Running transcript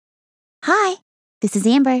Hi, this is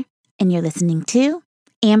Amber, and you're listening to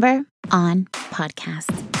Amber on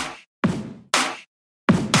Podcast.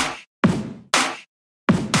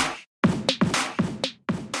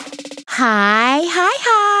 Hi.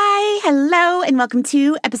 Hello, and welcome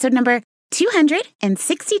to episode number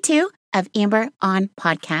 262 of Amber on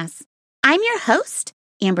Podcast. I'm your host,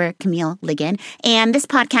 Amber Camille Ligon, and this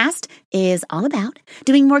podcast is all about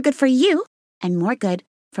doing more good for you and more good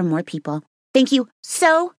for more people. Thank you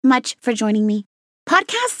so much for joining me.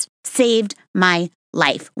 Podcasts saved my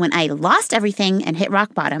life when I lost everything and hit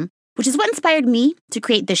rock bottom, which is what inspired me to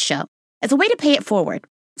create this show as a way to pay it forward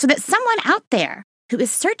so that someone out there who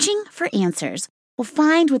is searching for answers will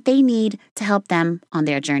find what they need to help them on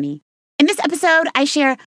their journey. In this episode, I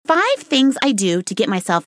share 5 things I do to get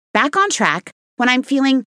myself back on track when I'm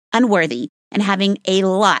feeling unworthy and having a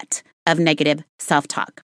lot of negative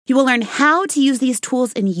self-talk. You will learn how to use these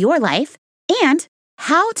tools in your life and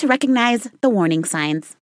how to recognize the warning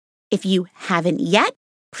signs. If you haven't yet,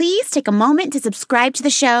 please take a moment to subscribe to the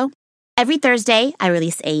show. Every Thursday, I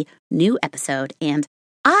release a new episode, and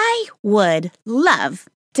I would love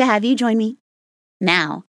to have you join me.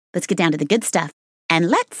 Now, let's get down to the good stuff, and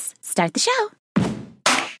let's start the show.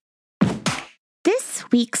 This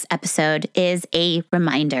week's episode is a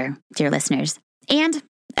reminder, dear listeners, and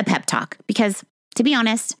a pep talk, because, to be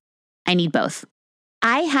honest, I need both.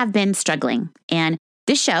 I have been struggling, and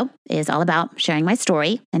this show is all about sharing my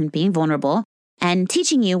story and being vulnerable and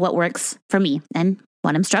teaching you what works for me and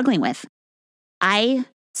what I'm struggling with. I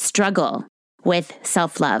struggle with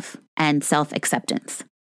self-love and self-acceptance.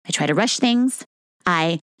 I try to rush things.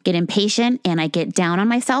 I get impatient and I get down on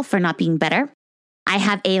myself for not being better. I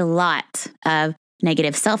have a lot of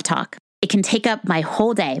negative self-talk. It can take up my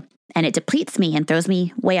whole day and it depletes me and throws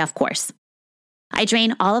me way off course. I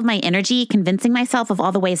drain all of my energy convincing myself of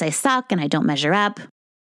all the ways I suck and I don't measure up,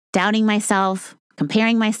 doubting myself,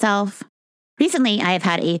 comparing myself. Recently, I have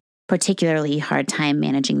had a particularly hard time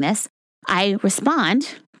managing this. I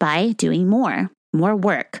respond by doing more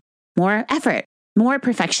work, more effort, more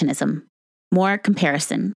perfectionism, more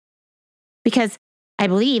comparison. Because I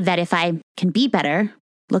believe that if I can be better,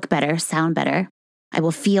 look better, sound better, I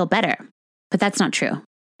will feel better. But that's not true.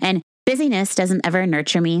 And busyness doesn't ever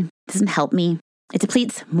nurture me, doesn't help me. It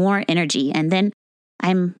depletes more energy, and then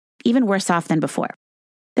I'm even worse off than before.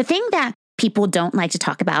 The thing that people don't like to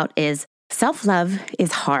talk about is self-love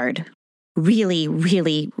is hard. Really,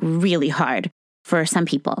 really, really hard for some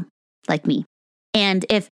people like me. And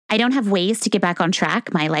if I don't have ways to get back on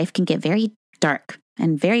track, my life can get very dark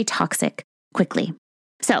and very toxic quickly.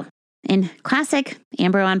 So, in classic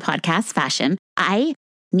Amber on Podcast fashion, I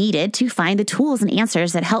needed to find the tools and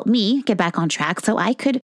answers that help me get back on track so I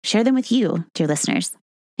could share them with you, dear listeners,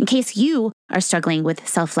 in case you are struggling with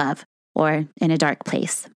self-love or in a dark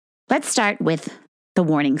place. Let's start with the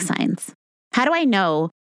warning signs. How do I know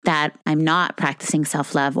that I'm not practicing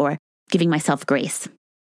self-love or giving myself grace?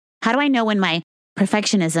 How do I know when my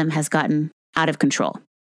perfectionism has gotten out of control?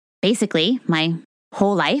 Basically, my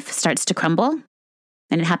whole life starts to crumble,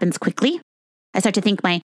 and it happens quickly. I start to think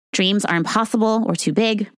my dreams are impossible or too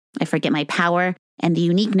big. I forget my power and the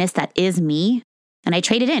uniqueness that is me. And I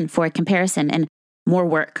trade it in for comparison and more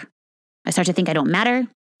work. I start to think I don't matter.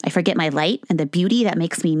 I forget my light and the beauty that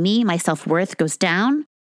makes me me. My self-worth goes down.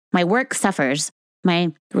 My work suffers.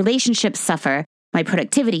 My relationships suffer. My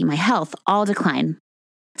productivity, my health, all decline.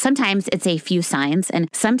 Sometimes it's a few signs, and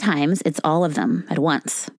sometimes it's all of them at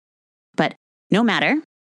once. But no matter,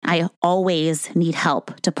 I always need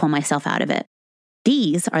help to pull myself out of it.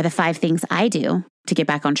 These are the 5 things I do to get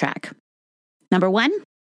back on track. Number 1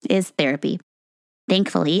 is therapy.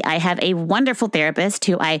 Thankfully, I have a wonderful therapist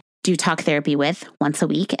who I do talk therapy with once a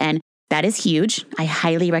week, and that is huge. I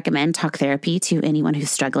highly recommend talk therapy to anyone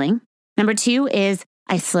who's struggling. Number 2 is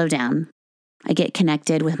I slow down. I get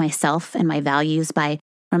connected with myself and my values by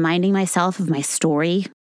reminding myself of my story,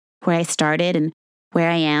 where I started and where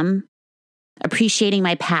I am, appreciating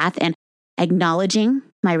my path and acknowledging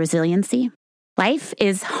my resiliency. Life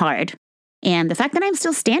is hard, and the fact that I'm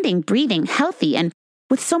still standing, breathing, healthy, and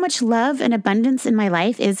with so much love and abundance in my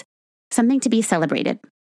life is something to be celebrated.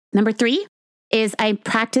 Number 3 is I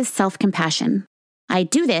practice self-compassion. I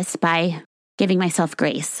do this by giving myself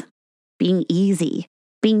grace, being easy,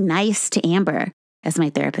 being nice to Amber, as my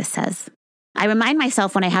therapist says. I remind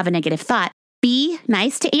myself when I have a negative thought, be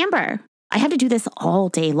nice to Amber. I have to do this all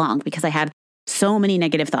day long because I have so many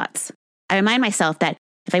negative thoughts. I remind myself that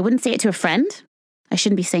if I wouldn't say it to a friend, I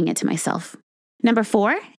shouldn't be saying it to myself. Number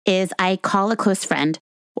 4 is I call a close friend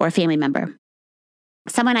or a family member,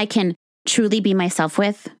 someone I can truly be myself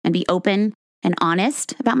with and be open and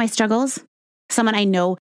honest about my struggles, someone I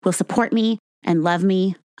know will support me and love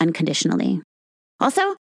me unconditionally.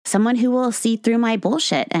 Also, someone who will see through my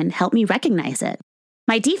bullshit and help me recognize it.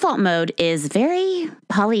 My default mode is very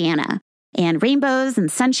Pollyanna and rainbows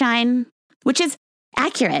and sunshine, which is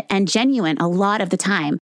accurate and genuine a lot of the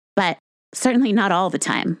time, but certainly not all the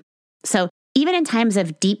time. So even in times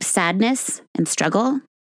of deep sadness and struggle,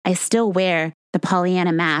 I still wear the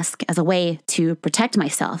Pollyanna mask as a way to protect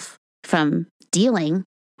myself from dealing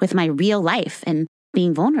with my real life and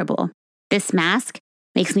being vulnerable. This mask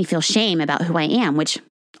makes me feel shame about who I am, which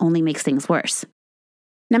only makes things worse.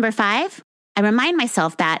 Number 5, I remind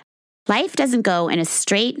myself that life doesn't go in a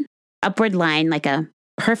straight upward line like a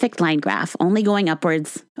perfect line graph, only going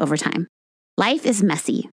upwards over time. Life is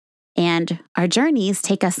messy, and our journeys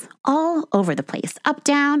take us all over the place, up,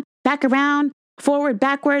 down, back around, forward,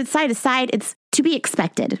 backwards, side to side. It's to be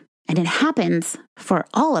expected, and it happens for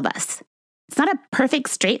all of us. It's not a perfect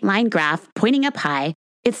straight line graph pointing up high.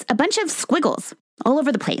 It's a bunch of squiggles all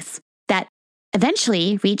over the place that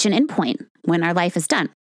eventually reach an endpoint when our life is done.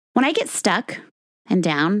 When I get stuck and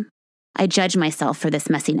down, I judge myself for this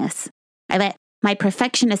messiness. I let my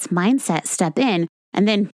perfectionist mindset step in, and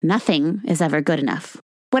then nothing is ever good enough.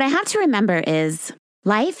 What I have to remember is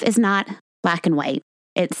life is not black and white.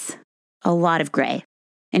 It's a lot of gray.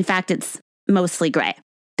 In fact, it's mostly gray.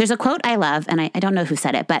 There's a quote I love, and I don't know who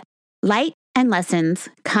said it, but light and lessons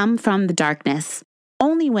come from the darkness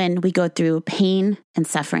only when we go through pain and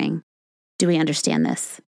suffering. Do we understand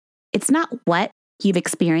this? It's not what you've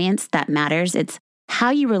experienced that matters. It's how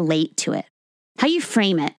you relate to it, how you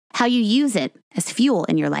frame it, how you use it as fuel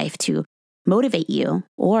in your life to motivate you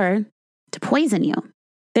or to poison you.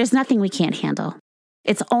 There's nothing we can't handle.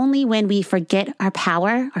 It's only when we forget our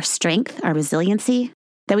power, our strength, our resiliency,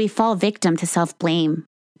 that we fall victim to self-blame,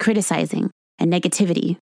 criticizing, and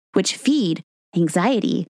negativity, which feed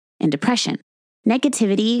anxiety and depression.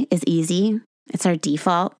 Negativity is easy. It's our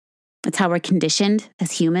default. It's how we're conditioned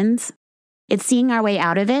as humans. It's seeing our way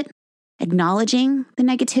out of it, acknowledging the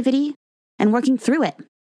negativity, and working through it,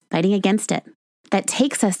 fighting against it. That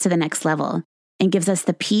takes us to the next level and gives us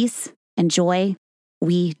the peace and joy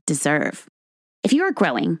we deserve. If you are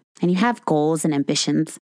growing and you have goals and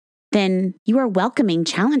ambitions, then you are welcoming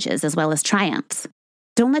challenges as well as triumphs.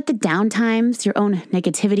 Don't let the downtimes, your own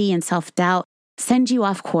negativity and self-doubt send you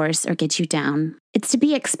off course or get you down. It's to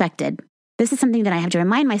be expected. This is something that I have to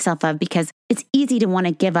remind myself of because it's easy to want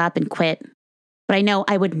to give up and quit. But I know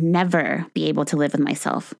I would never be able to live with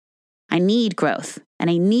myself. I need growth and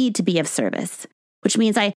I need to be of service, which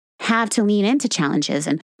means I have to lean into challenges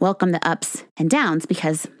and welcome the ups and downs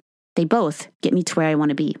because they both get me to where I want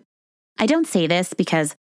to be. I don't say this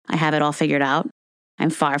because I have it all figured out. I'm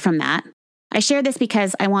far from that. I share this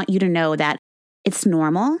because I want you to know that it's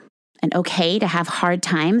normal and okay to have hard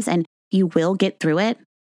times and you will get through it.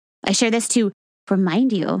 I share this to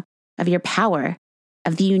remind you of your power,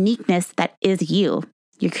 of the uniqueness that is you,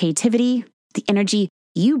 your creativity, the energy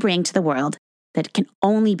you bring to the world that can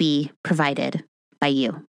only be provided by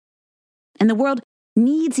you. And the world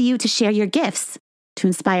needs you to share your gifts, to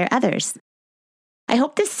inspire others. I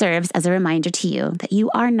hope this serves as a reminder to you that you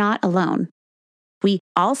are not alone. We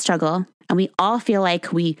all struggle and we all feel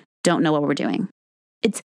like we don't know what we're doing.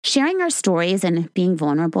 It's sharing our stories and being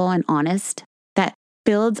vulnerable and honest that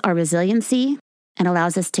builds our resiliency and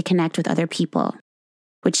allows us to connect with other people,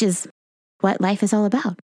 which is what life is all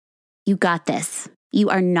about. You got this. You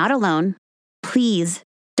are not alone. Please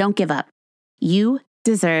don't give up. You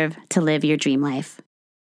deserve to live your dream life.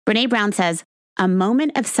 Brené Brown says, a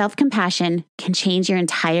moment of self-compassion can change your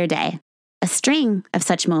entire day. A string of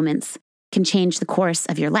such moments can change the course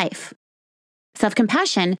of your life.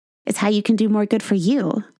 Self-compassion is how you can do more good for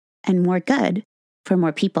you and more good for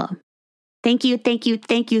more people. Thank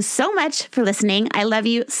you so much for listening. I love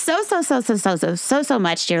you so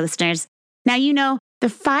much, dear listeners. Now you know the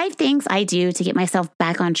 5 things I do to get myself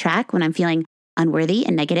back on track when I'm feeling unworthy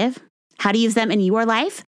and negative, how to use them in your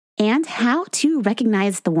life, and how to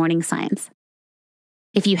recognize the warning signs.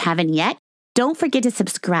 If you haven't yet, don't forget to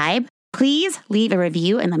subscribe. Please leave a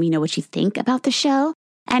review and let me know what you think about the show.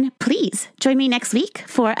 And please join me next week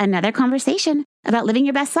for another conversation about living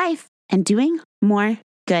your best life and doing more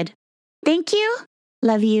good. Thank you.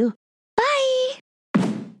 Love you.